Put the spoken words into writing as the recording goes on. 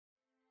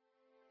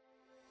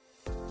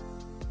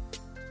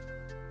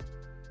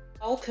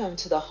Welcome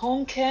to the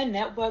Home Care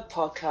Network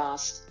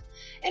podcast.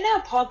 In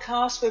our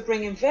podcast, we're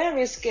bringing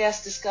various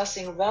guests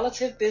discussing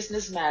relative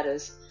business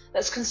matters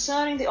that's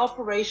concerning the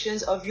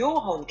operations of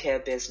your home care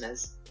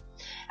business.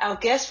 Our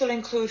guests will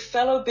include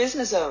fellow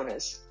business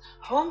owners,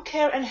 home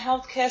care and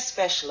healthcare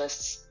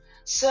specialists,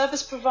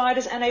 service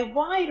providers, and a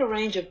wide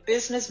range of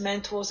business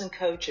mentors and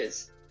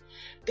coaches.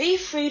 Be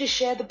free to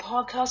share the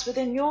podcast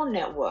within your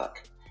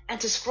network and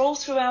to scroll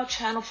through our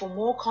channel for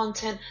more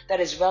content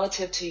that is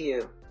relative to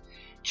you.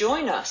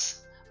 Join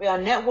us. We are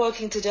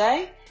networking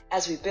today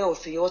as we build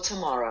for your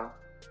tomorrow.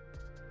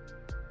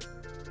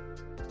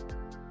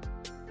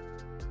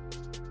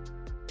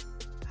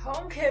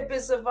 Home Care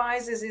Biz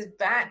Advisors is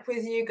back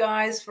with you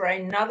guys for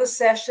another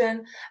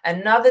session,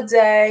 another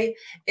day.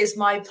 It's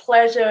my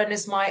pleasure and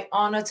it's my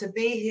honor to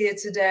be here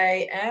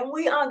today. And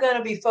we are going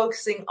to be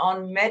focusing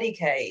on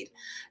Medicaid.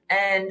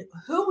 And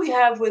who we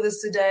have with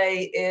us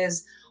today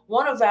is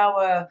one of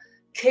our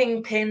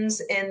kingpins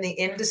in the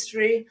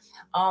industry,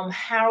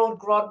 Harold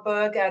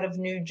Grodberg out of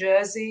New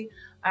Jersey,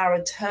 our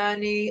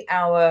attorney,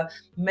 our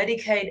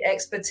Medicaid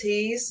expert,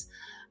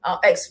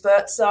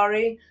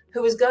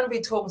 who is going to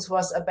be talking to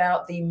us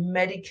about the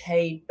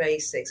Medicaid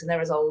basics. And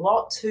there is a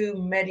lot to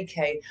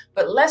Medicaid,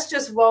 but let's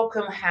just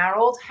welcome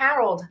Harold.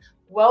 Harold,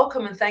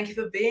 welcome and thank you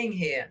for being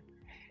here.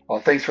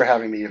 Well, thanks for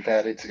having me,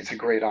 Yvette. It's a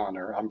great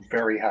honor. I'm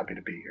very happy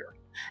to be here.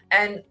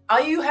 And are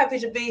you happy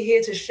to be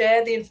here to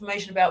share the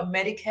information about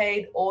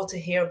Medicaid or to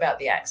hear about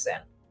the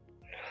accent?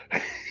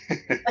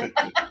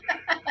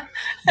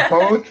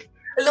 Both.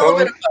 A little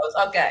bit of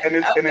both. Okay. And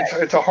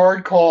it's a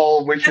hard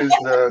call, which is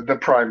the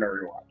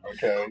primary one.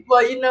 Okay.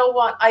 Well, you know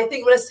what? I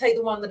think let's take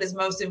the one that is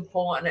most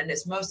important, and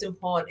it's most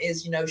important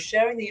is,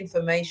 sharing the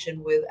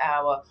information with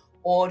our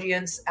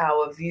audience,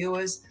 our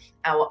viewers,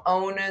 our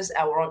owners,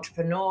 our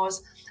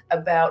entrepreneurs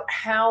about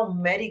how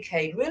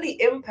Medicaid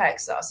really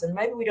impacts us. And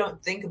maybe we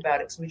don't think about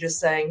it because we're just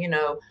saying,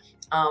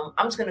 I'm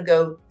just going to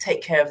go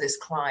take care of this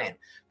client.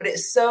 But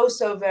it's so,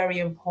 so very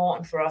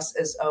important for us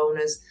as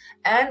owners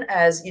and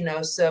as,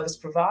 service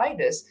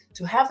providers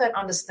to have that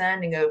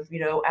understanding of,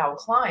 our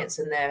clients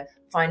and their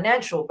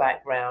financial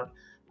background.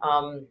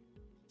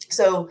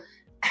 So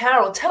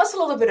Harold, tell us a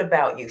little bit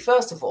about you.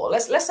 First of all,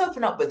 let's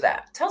open up with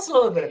that. Tell us a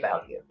little bit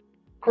about you.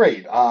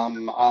 Great.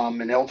 I'm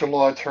an elder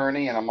law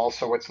attorney, and I'm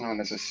also what's known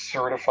as a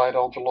certified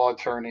elder law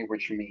attorney,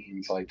 which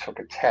means I took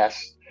a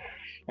test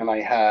and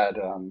I had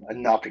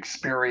enough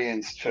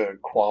experience to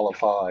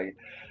qualify.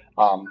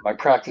 My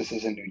practice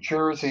is in New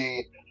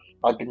Jersey.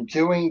 I've been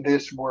doing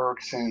this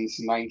work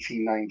since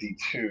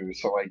 1992,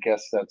 so I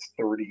guess that's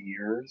 30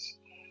 years.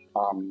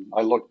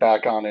 I look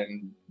back on it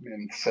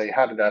and say,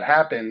 how did that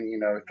happen?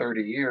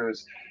 30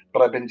 years.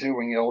 But I've been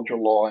doing elder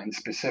law and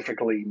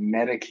specifically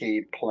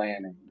Medicaid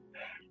planning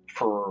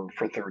for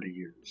 30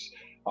 years.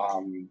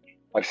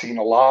 I've seen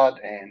a lot,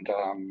 and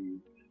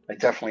I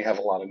definitely have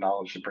a lot of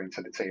knowledge to bring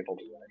to the table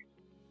today.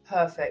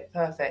 Perfect.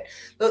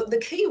 The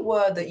key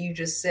word that you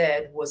just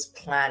said was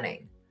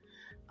planning.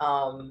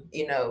 And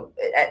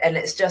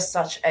it's just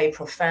such a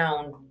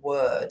profound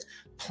word,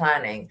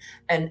 planning.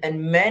 And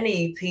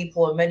many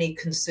people or many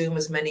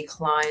consumers, many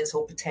clients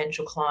or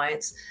potential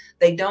clients,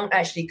 they don't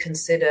actually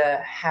consider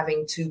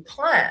having to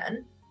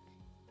plan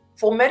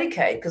for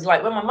Medicaid, because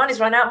when my money's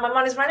run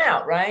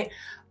out, right?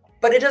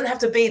 But it doesn't have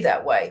to be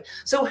that way.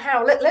 So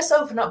let's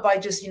open up by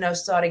just,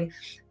 starting.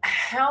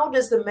 How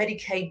does the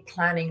Medicaid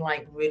planning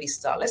really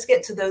start? Let's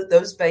get to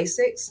those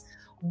basics.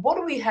 What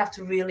do we have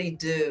to really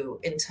do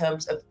in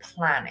terms of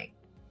planning?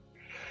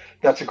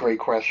 That's a great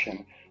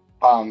question.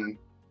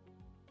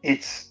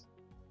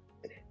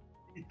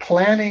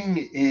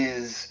 Planning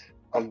is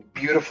a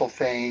beautiful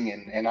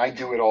thing, and I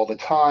do it all the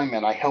time,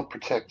 and I help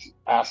protect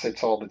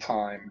assets all the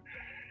time.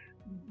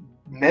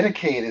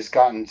 Medicaid has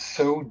gotten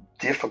so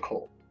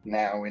difficult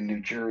now in New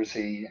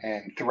Jersey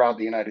and throughout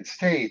the United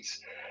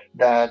States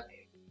that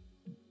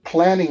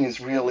planning is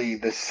really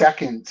the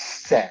second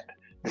step.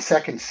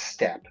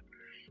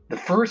 The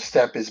first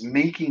step is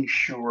making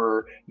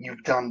sure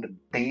you've done the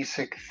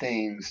basic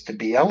things to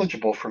be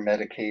eligible for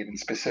Medicaid, and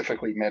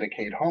specifically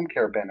Medicaid home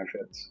care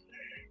benefits.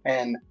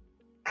 And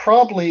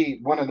probably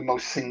one of the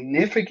most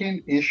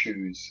significant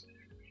issues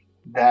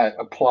that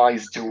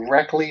applies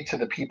directly to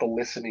the people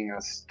listening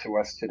to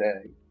us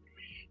today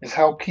is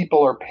how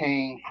people are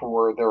paying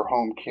for their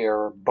home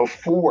care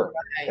before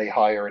they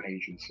hire an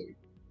agency.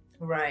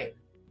 Right.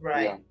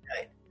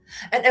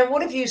 And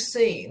what have you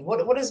seen?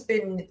 What has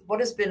been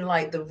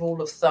the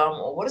rule of thumb,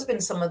 or what has been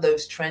some of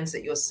those trends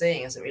that you're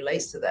seeing as it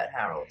relates to that,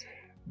 Harold?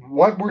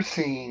 What we're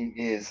seeing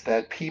is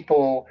that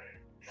people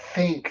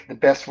think the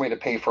best way to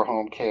pay for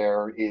home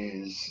care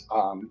is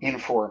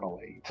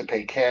informally, to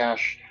pay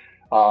cash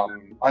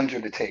under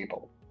the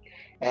table.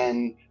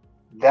 And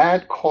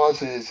that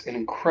causes an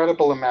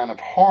incredible amount of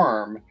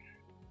harm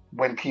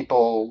when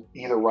people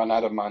either run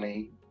out of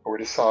money or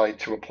decide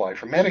to apply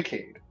for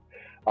Medicaid.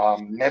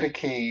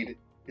 Medicaid,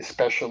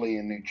 especially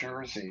in New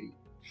Jersey,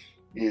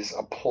 is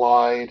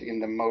applied in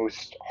the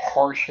most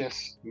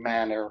harshest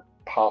manner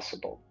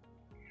possible.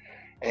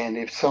 And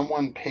if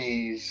someone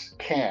pays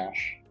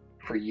cash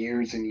for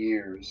years and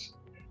years,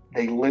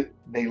 they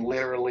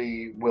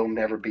literally will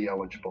never be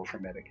eligible for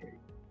Medicaid.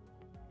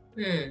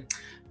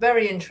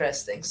 Very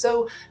interesting.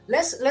 So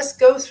let's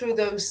go through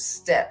those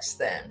steps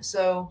then.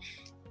 So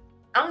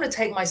I'm going to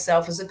take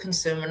myself as a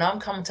consumer, and I'm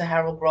coming to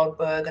Harold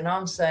Grodberg and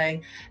I'm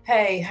saying,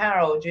 hey,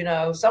 Harold,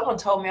 someone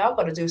told me I've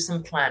got to do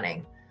some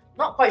planning.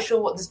 Not quite sure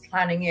what this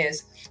planning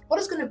is. What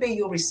is going to be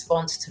your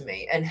response to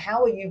me? And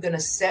how are you going to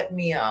set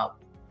me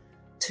up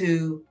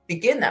to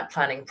begin that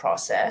planning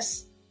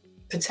process,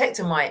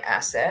 protecting my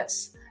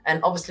assets,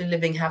 and obviously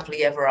living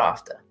happily ever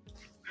after?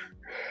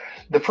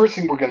 The first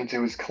thing we're going to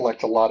do is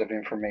collect a lot of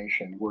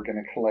information. We're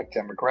going to collect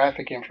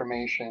demographic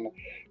information.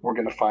 We're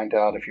going to find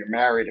out if you're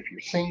married, if you're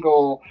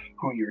single,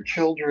 who your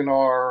children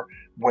are,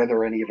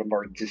 whether any of them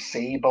are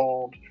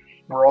disabled.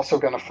 We're also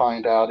going to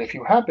find out if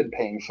you have been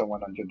paying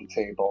someone under the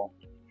table.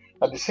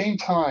 At the same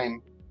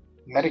time,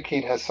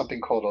 Medicaid has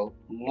something called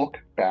a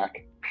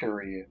look-back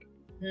period,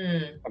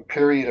 a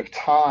period of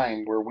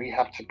time where we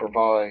have to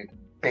provide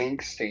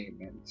bank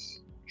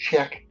statements,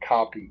 check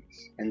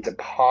copies, and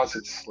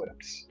deposit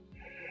slips.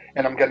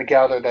 And I'm going to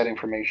gather that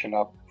information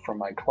up from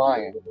my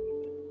client.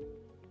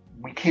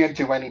 We can't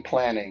do any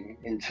planning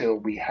until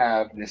we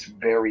have this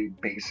very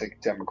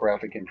basic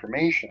demographic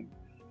information.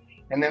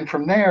 And then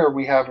from there,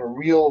 we have a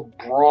real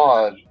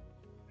broad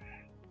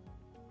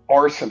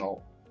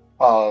arsenal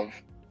of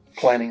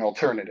planning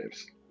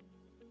alternatives.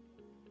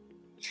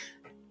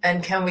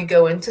 And can we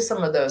go into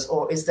some of those,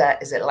 or is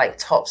it like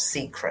top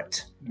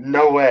secret?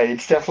 No way.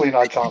 It's definitely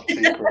not top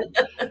secret.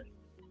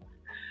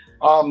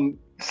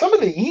 Some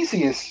of the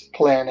easiest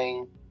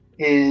planning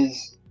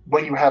is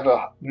when you have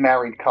a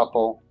married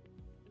couple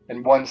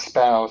and one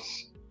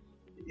spouse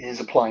is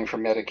applying for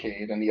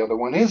Medicaid and the other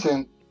one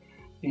isn't,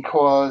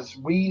 because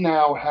we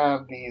now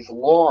have these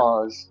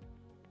laws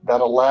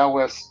that allow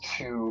us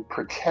to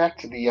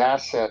protect the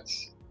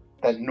assets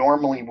that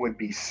normally would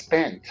be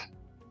spent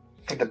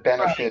for the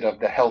benefit of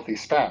the healthy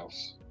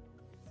spouse.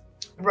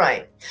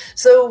 Right.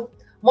 So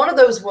one of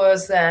those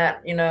words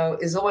that,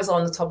 is always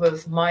on the top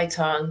of my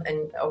tongue,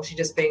 and obviously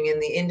just being in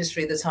the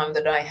industry the time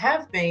that I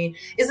have been,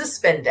 is a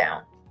spend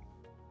down,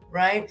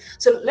 right?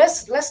 So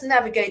let's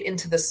navigate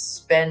into the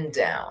spend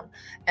down.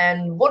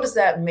 And what does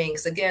that mean?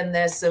 Because again,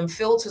 there's some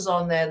filters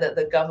on there that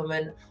the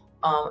government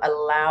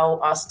allow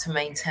us to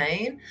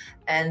maintain,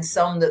 and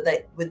some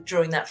that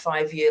during that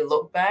 5-year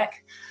look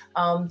back.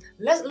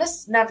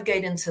 Let's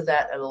navigate into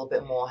that a little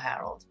bit more,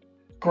 Harold.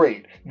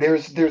 Great.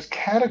 There's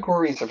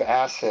categories of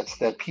assets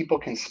that people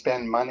can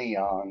spend money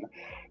on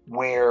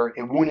where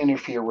it won't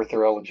interfere with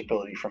their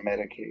eligibility for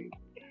Medicaid.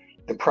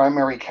 The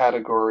primary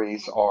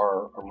categories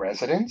are a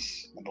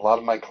residence, and a lot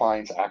of my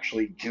clients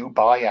actually do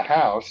buy a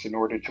house in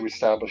order to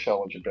establish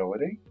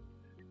eligibility.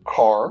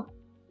 Car,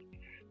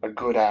 a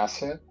good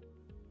asset.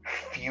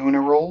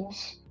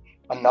 Funerals,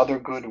 another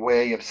good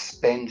way of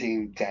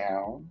spending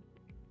down.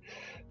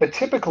 But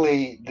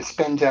typically, the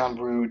spend down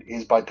route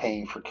is by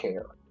paying for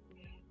care.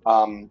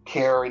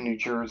 Care in New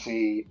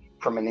Jersey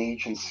from an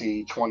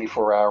agency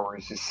 24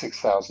 hours is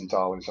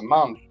 $6,000 a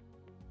month.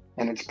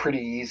 And it's pretty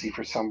easy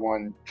for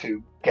someone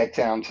to get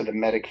down to the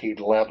Medicaid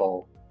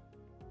level.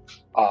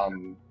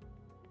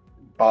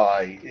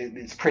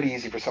 It's pretty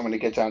easy for someone to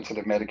get down to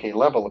the Medicaid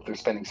level if they're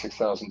spending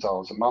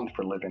 $6,000 a month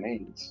for living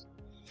aids.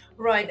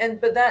 Right,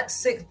 but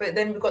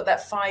then we've got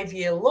that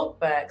 5-year look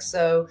back.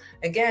 So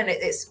again,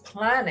 it's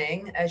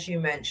planning, as you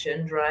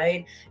mentioned,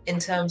 right? In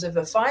terms of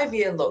a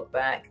 5-year look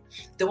back,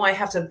 do I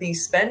have to be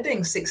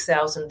spending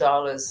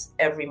 $6,000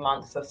 every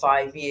month for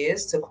 5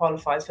 years to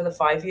qualify for the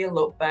 5-year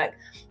look back,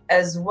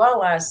 as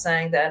well as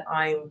saying that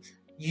I'm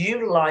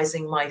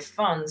utilizing my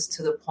funds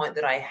to the point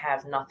that I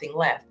have nothing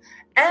left?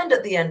 And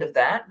at the end of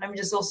that, let me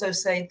just also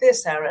say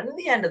this, Aaron, at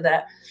the end of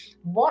that,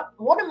 what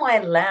am I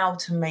allowed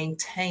to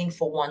maintain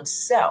for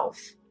oneself,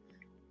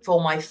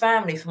 for my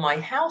family, for my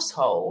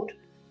household,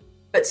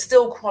 but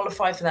still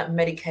qualify for that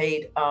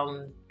Medicaid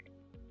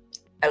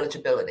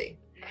eligibility?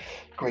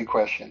 Great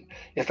question.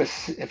 If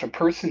a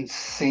person's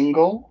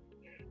single,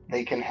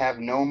 they can have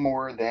no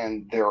more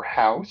than their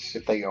house,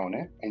 if they own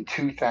it, and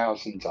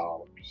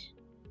 $2,000.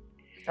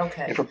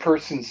 Okay. If a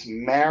person's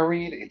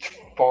married, it's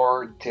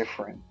far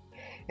different.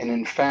 And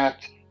in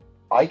fact,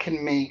 I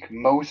can make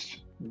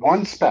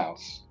one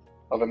spouse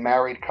of a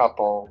married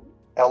couple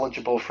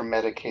eligible for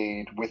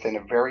Medicaid within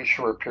a very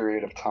short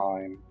period of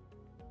time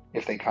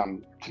if they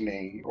come to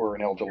me or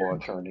an elder law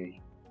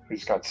attorney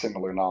who's got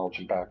similar knowledge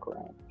and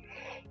background.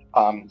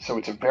 So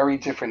it's a very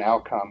different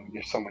outcome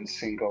if someone's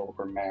single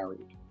or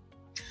married.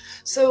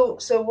 So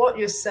what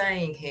you're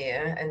saying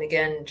here, and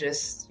again,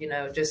 just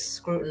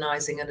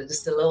scrutinizing it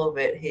just a little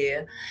bit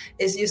here,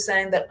 is you're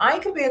saying that I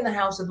could be in the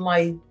house with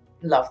my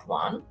loved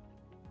one,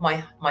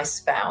 my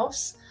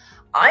spouse.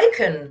 I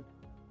can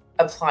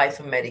apply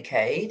for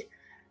Medicaid,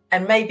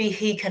 and maybe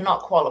he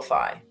cannot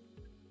qualify.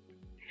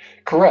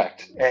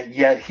 Correct. And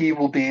yet he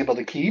will be able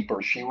to keep,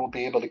 or she will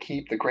be able to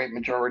keep, the great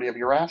majority of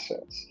your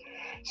assets.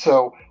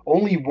 So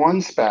only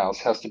one spouse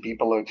has to be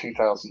below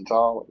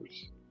 $2,000.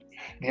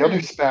 The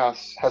other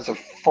spouse has a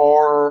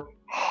far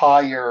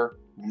higher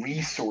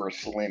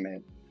resource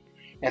limit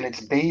and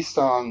it's based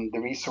on the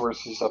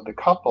resources of the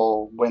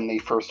couple when they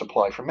first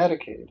apply for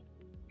Medicaid.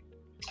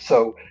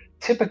 So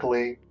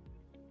typically,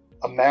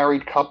 a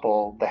married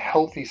couple, the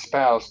healthy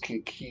spouse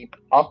can keep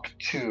up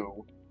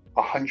to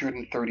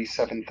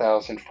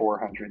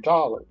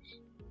 $137,400,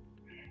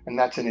 and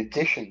that's in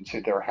addition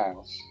to their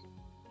house.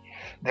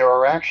 There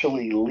are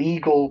actually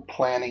legal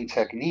planning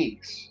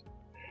techniques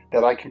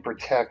that I can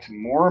protect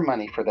more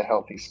money for the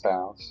healthy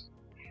spouse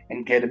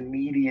and get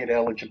immediate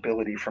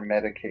eligibility for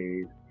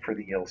Medicaid for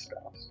the ill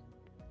spouse.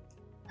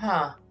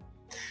 Huh.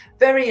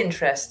 Very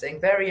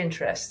interesting. Very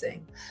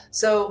interesting.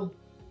 So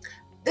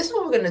this is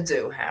what we're going to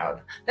do,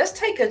 Harold. Let's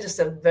take just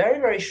a very,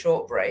 very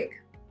short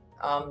break.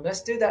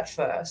 Let's do that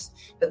first.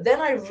 But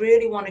then I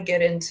really want to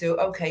get into,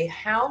 okay,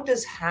 how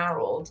does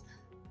Harold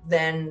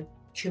then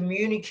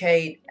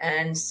communicate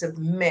and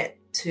submit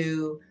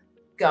to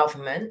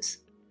government,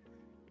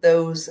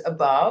 those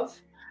above,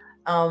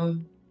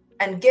 and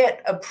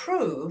get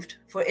approved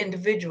for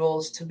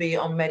individuals to be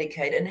on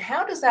Medicaid? And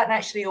how does that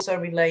actually also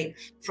relate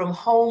from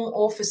home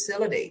or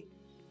facility,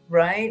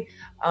 right?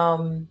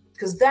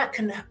 Because that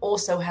can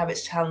also have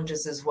its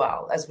challenges as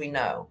well, as we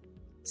know.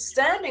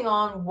 Standing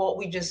on what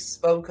we just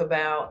spoke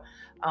about,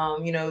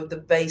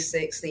 the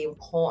basics, the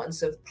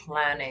importance of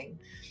planning,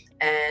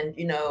 and,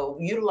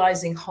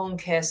 utilizing home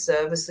care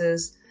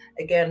services.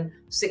 Again,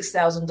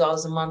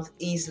 $6,000 a month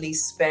easily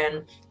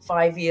spent,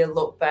 5-year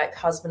look back,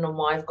 husband and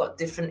wife got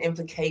different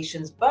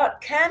implications, but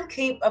can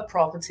keep a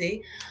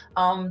property,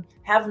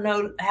 have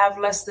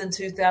less than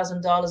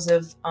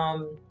 $2,000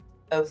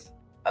 of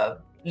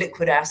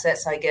liquid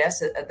assets, I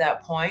guess, at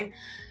that point.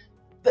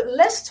 But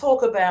let's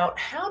talk about,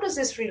 how does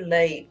this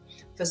relate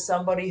for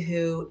somebody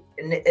who,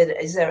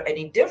 is there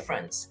any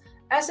difference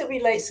as it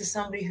relates to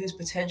somebody who's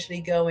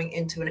potentially going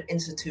into an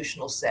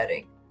institutional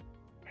setting?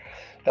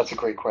 That's a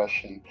great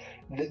question.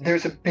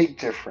 There's a big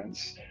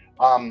difference,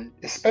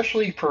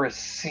 especially for a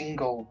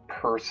single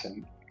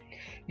person.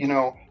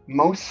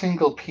 Most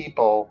single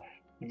people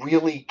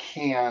really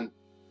can't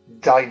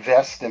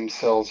divest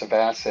themselves of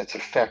assets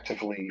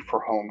effectively for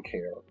home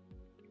care.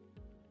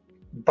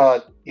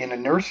 But in a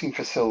nursing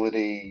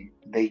facility,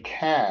 they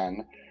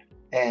can,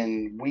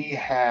 and we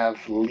have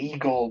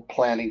legal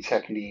planning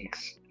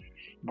techniques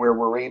where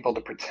we're able to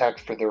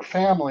protect for their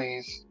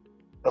families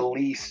at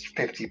least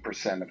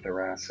 50% of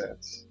their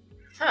assets.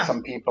 Huh.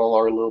 Some people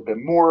are a little bit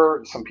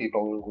more, some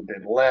people a little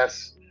bit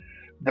less.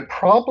 The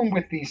problem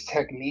with these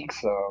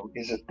techniques, though,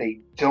 is that they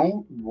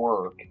don't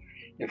work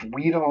if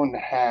we don't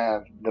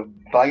have the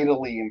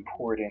vitally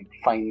important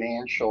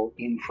financial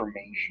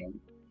information.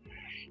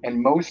 And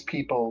most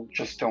people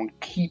just don't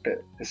keep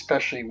it,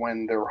 especially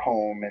when they're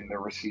home and they're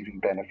receiving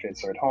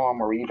benefits at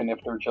home, or even if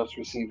they're just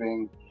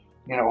receiving,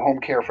 home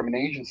care from an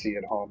agency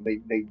at home.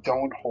 They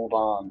don't hold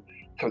on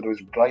to those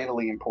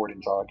vitally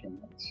important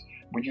documents,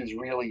 which is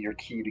really your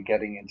key to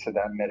getting into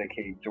that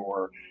Medicaid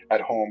door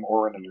at home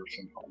or in a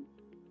nursing home.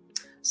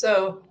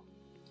 So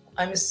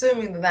I'm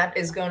assuming that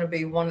is going to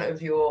be one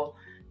of your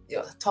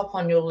top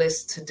on your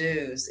list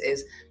to-dos,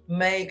 is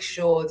make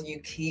sure that you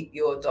keep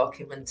your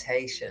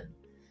documentation.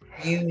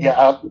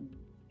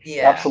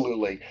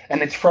 Absolutely.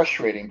 And it's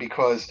frustrating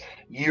because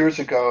years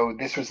ago,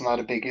 this was not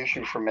a big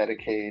issue for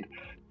Medicaid,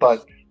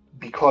 but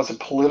because of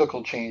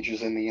political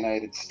changes in the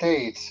United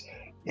States,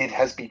 it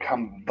has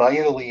become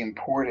vitally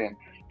important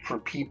for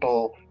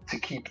people to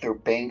keep their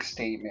bank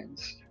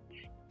statements,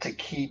 to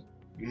keep,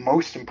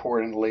 most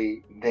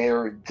importantly,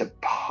 their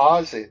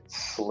deposit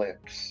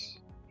slips.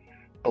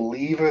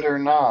 Believe it or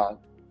not,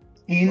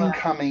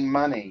 incoming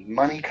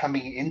money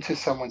coming into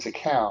someone's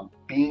account,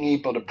 being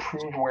able to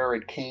prove where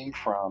it came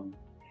from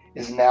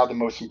is now the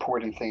most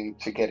important thing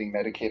to getting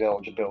Medicaid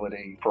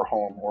eligibility for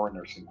home or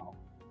nursing home.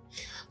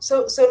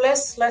 So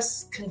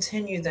let's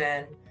continue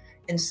then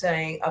in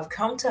saying, I've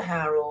come to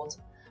Harold,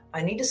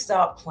 I need to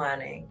start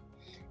planning.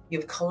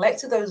 You've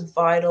collected those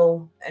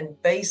vital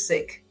and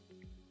basic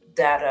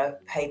data,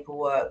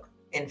 paperwork,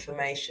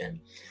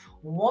 information.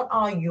 What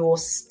are your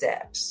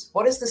steps?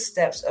 What is the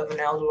steps of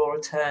an elder law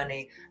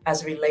attorney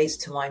as it relates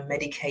to my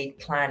Medicaid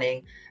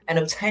planning and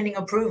obtaining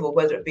approval,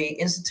 whether it be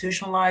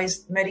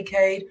institutionalized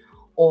Medicaid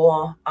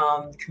or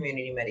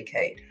community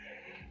Medicaid?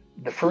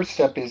 The first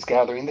step is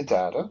gathering the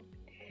data.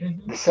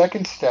 Mm-hmm. The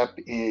second step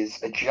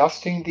is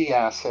adjusting the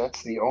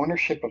assets, the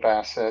ownership of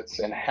assets,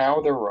 and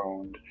how they're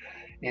owned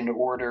in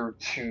order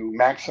to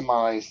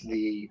maximize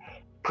the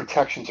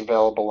protections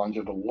available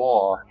under the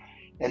law.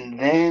 And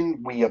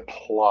then we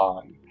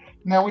apply.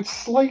 Now, it's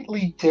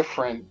slightly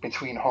different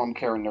between home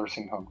care and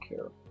nursing home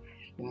care.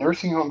 In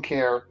nursing home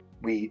care,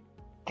 we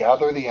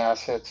gather the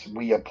assets,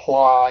 we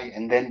apply,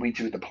 and then we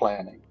do the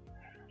planning.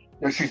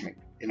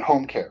 In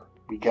home care,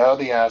 we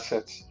gather the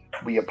assets,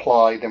 we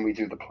apply, then we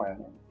do the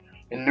planning.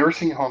 In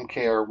nursing home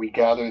care, we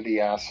gather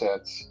the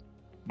assets,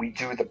 we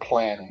do the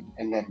planning,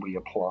 and then we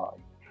apply.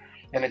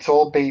 And it's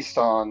all based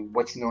on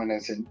what's known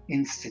as an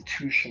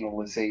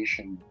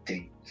institutionalization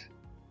date.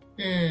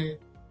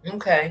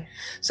 Okay.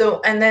 So,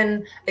 and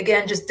then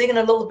again, just digging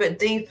a little bit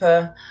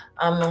deeper,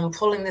 I'm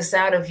pulling this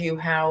out of you,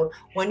 Howard.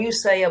 When you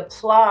say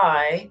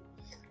apply,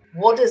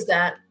 what does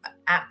that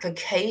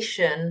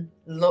application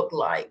look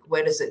like?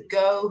 Where does it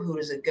go? Who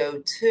does it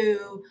go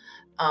to?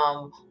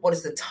 What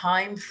is the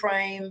time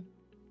frame?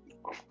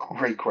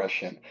 Great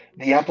question.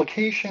 The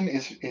application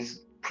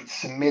is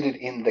submitted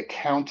in the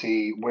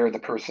county where the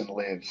person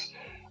lives.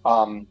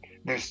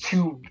 There's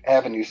two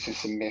avenues to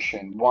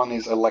submission. One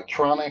is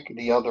electronic.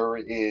 The other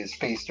is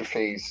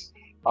face-to-face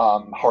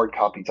hard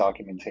copy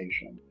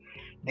documentation.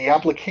 The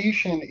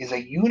application is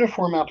a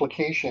uniform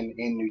application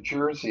in New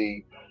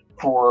Jersey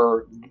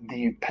for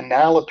the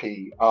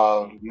panoply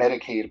of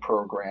Medicaid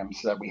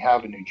programs that we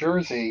have in New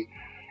Jersey,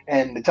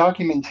 and the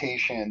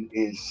documentation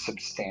is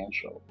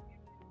substantial.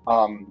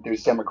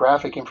 There's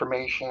demographic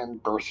information,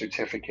 birth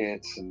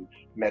certificates, and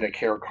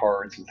Medicare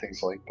cards and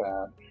things like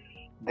that.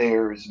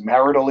 There's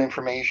marital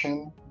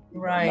information,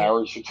 right,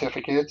 marriage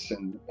certificates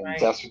and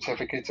death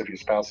certificates if your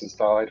spouse has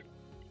died.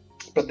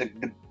 But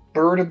the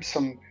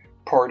burdensome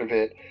part of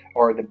it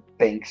are the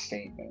bank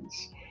statements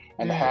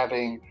and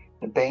having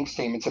the bank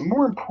statements, and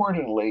more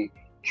importantly,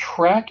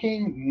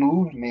 tracking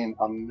movement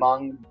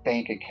among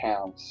bank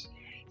accounts.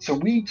 So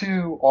we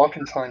do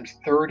oftentimes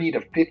 30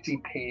 to 50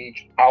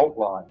 page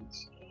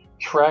outlines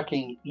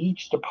tracking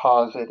each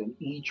deposit and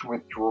each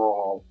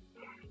withdrawal.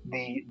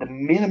 The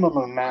minimum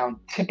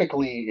amount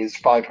typically is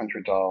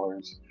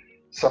 $500.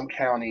 Some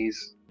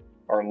counties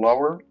are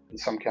lower and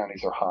some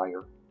counties are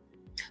higher.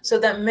 So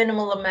that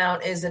minimal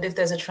amount is that if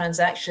there's a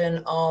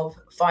transaction of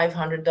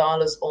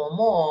 $500 or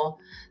more,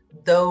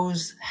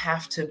 those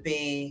have to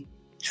be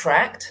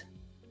tracked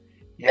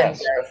and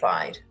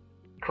verified.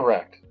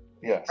 Correct.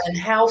 Yes. And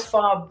how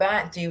far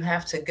back do you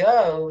have to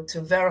go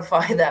to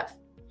verify that?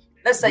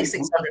 Let's say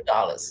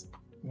 $600.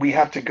 We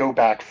have to go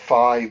back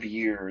 5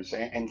 years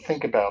and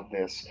think about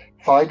this.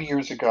 5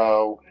 years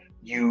ago,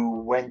 you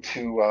went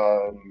to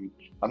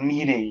a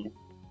meeting,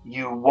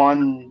 you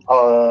won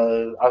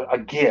a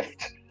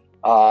gift,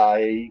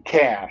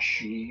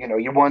 cash,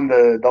 you won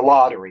the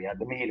lottery at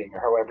the meeting or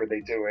however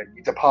they do it.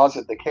 You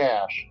deposit the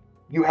cash.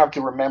 You have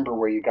to remember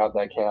where you got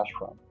that cash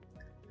from.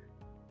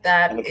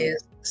 That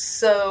is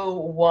so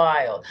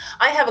wild.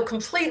 I have a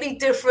completely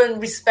different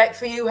respect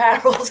for you,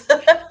 Harold.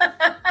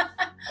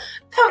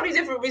 Totally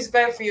different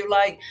respect for you.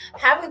 Like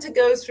having to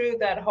go through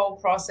that whole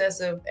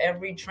process of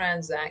every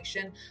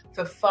transaction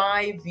for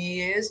 5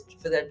 years,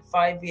 for that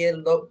 5-year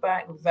look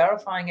back,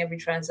 verifying every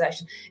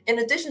transaction, in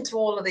addition to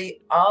all of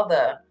the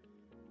other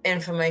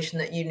information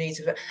that you need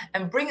to,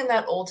 and bringing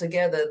that all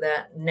together,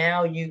 that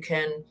now you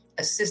can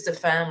assist a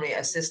family,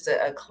 assist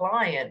a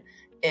client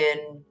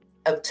in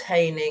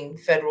obtaining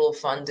federal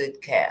funded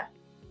care.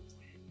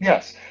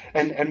 Yes.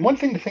 And one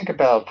thing to think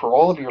about for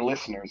all of your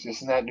listeners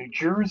is that New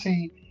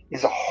Jersey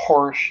is a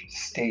harsh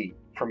state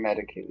for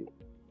Medicaid.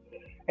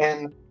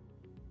 And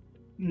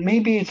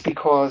maybe it's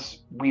because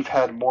we've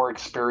had more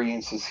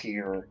experiences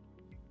here.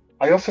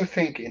 I also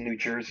think in New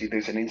Jersey,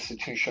 there's an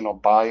institutional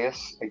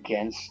bias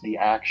against the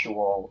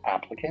actual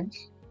applicants.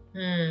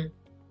 In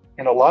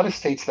a lot of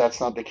states,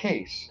 that's not the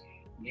case.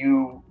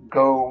 You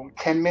go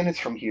 10 minutes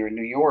from here in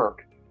New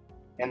York,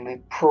 and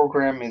the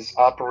program is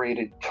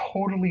operated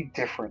totally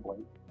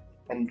differently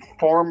and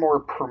far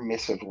more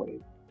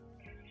permissively.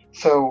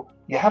 So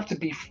you have to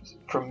be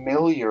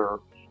familiar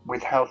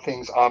with how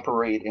things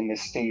operate in the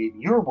state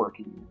you're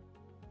working in.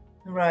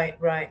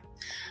 Right.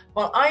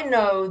 Well, I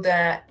know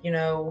that,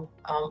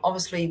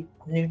 obviously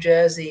New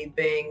Jersey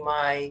being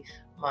my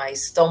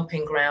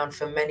stomping ground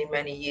for many,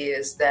 many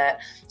years, that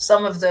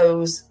some of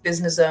those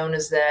business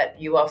owners that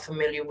you are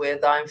familiar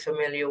with, I'm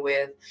familiar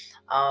with,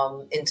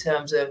 in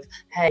terms of,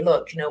 hey,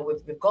 look,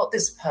 we've got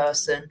this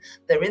person,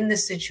 they're in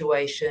this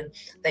situation,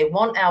 they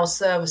want our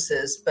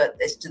services, but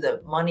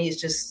the money is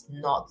just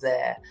not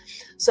there.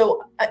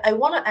 So I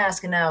want to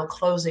ask in our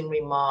closing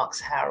remarks,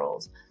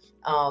 Harold,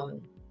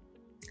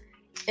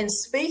 in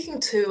speaking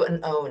to an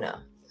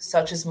owner,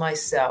 such as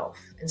myself,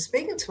 in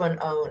speaking to an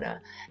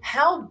owner,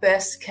 how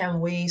best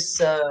can we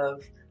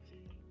serve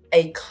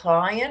a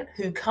client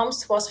who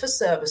comes to us for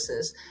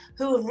services,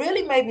 who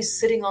really may be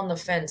sitting on the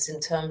fence in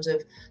terms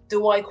of,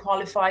 do I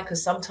qualify?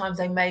 Because sometimes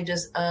they may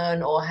just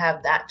earn or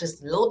have that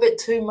just a little bit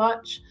too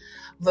much,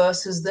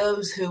 versus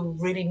those who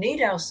really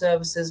need our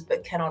services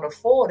but cannot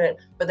afford it,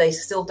 but they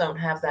still don't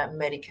have that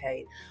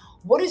Medicaid.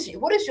 What is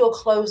your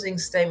closing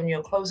statement,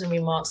 your closing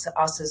remarks to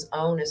us as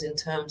owners in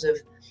terms of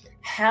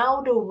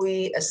how do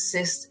we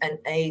assist and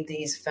aid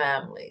these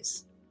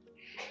families?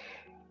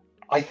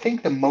 I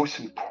think the most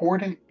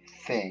important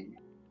thing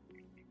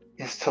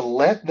is to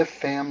let the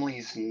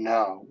families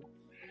know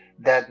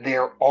that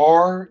there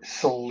are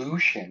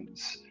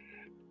solutions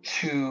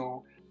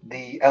to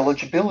the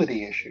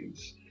eligibility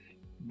issues.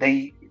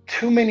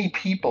 Too many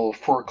people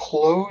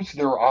foreclose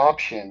their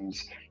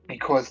options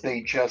because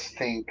they just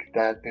think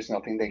that there's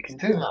nothing they can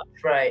do.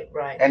 Right.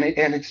 And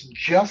it's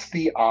just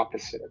the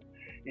opposite.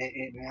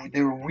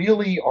 There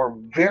really are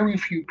very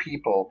few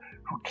people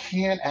who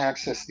can't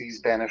access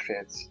these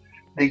benefits.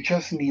 They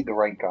just need the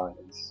right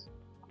guidance.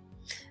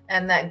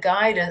 And that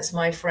guidance,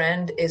 my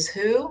friend, is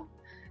who?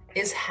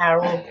 Is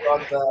Harold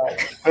Grodberg.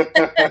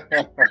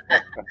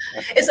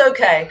 It's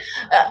okay.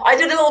 I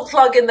did a little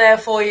plug in there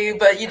for you,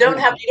 but you don't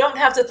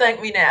have to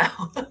thank me now.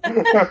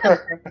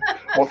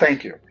 Well,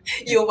 thank you.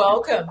 You're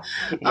welcome.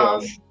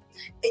 Yes.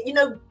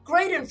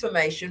 Great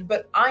information,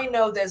 but I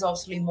know there's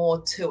obviously more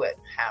to it,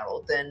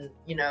 Harold, than,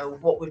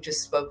 what we've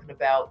just spoken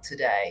about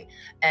today.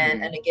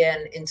 And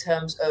again, in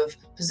terms of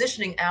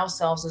positioning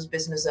ourselves as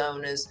business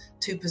owners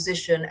to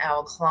position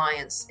our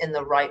clients in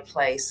the right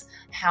place,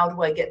 how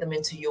do I get them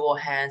into your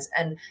hands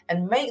and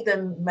make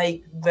them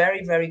make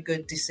very, very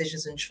good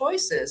decisions and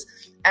choices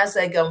as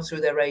they go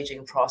through their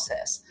aging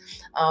process?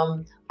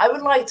 I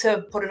would like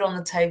to put it on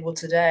the table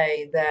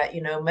today that,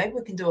 maybe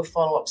we can do a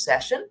follow-up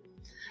session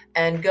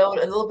and go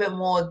a little bit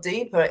more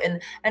deeper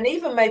and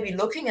even maybe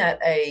looking at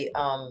a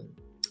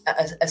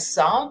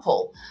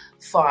sample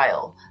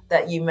file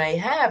that you may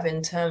have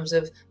in terms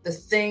of the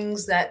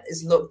things that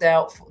is looked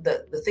out for,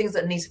 the things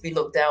that need to be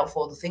looked out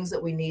for, the things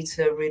that we need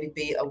to really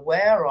be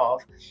aware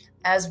of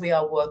as we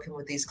are working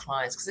with these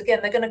clients. Because again,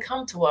 they're going to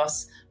come to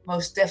us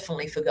most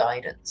definitely for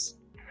guidance.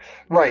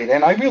 Right.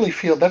 And I really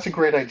feel that's a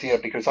great idea,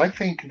 because I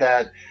think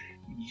that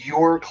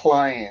your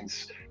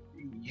clients,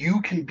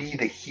 you can be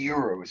the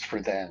heroes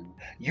for them.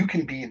 You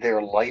can be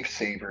their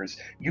lifesavers.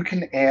 You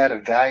can add a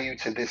value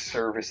to this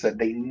service that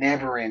they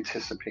never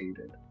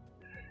anticipated.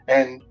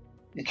 And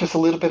it's just a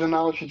little bit of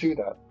knowledge to do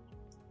that.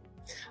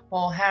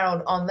 Well,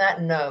 Harold, on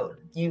that note,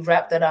 you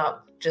wrapped it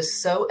up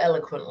just so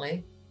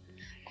eloquently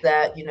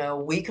that,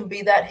 we can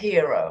be that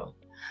hero.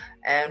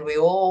 And we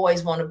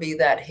always want to be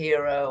that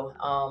hero,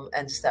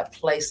 and just that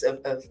place of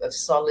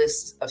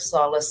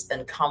solace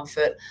and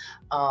comfort.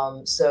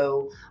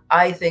 So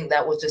I think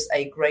that was just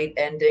a great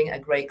ending, a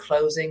great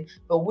closing.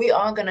 But we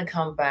are going to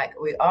come back.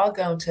 We are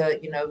going to,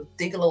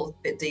 dig a little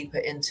bit deeper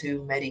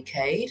into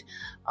Medicaid.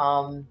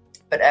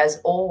 But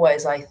as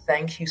always, I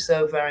thank you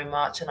so very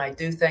much. And I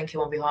do thank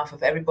you on behalf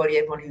of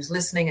everyone who's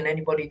listening and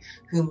anybody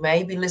who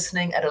may be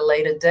listening at a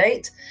later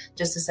date,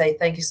 just to say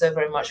thank you so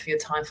very much for your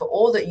time, for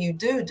all that you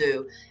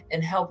do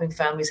in helping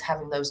families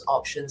having those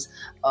options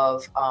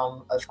of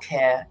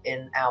care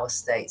in our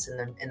states,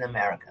 in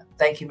America.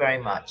 Thank you very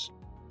much.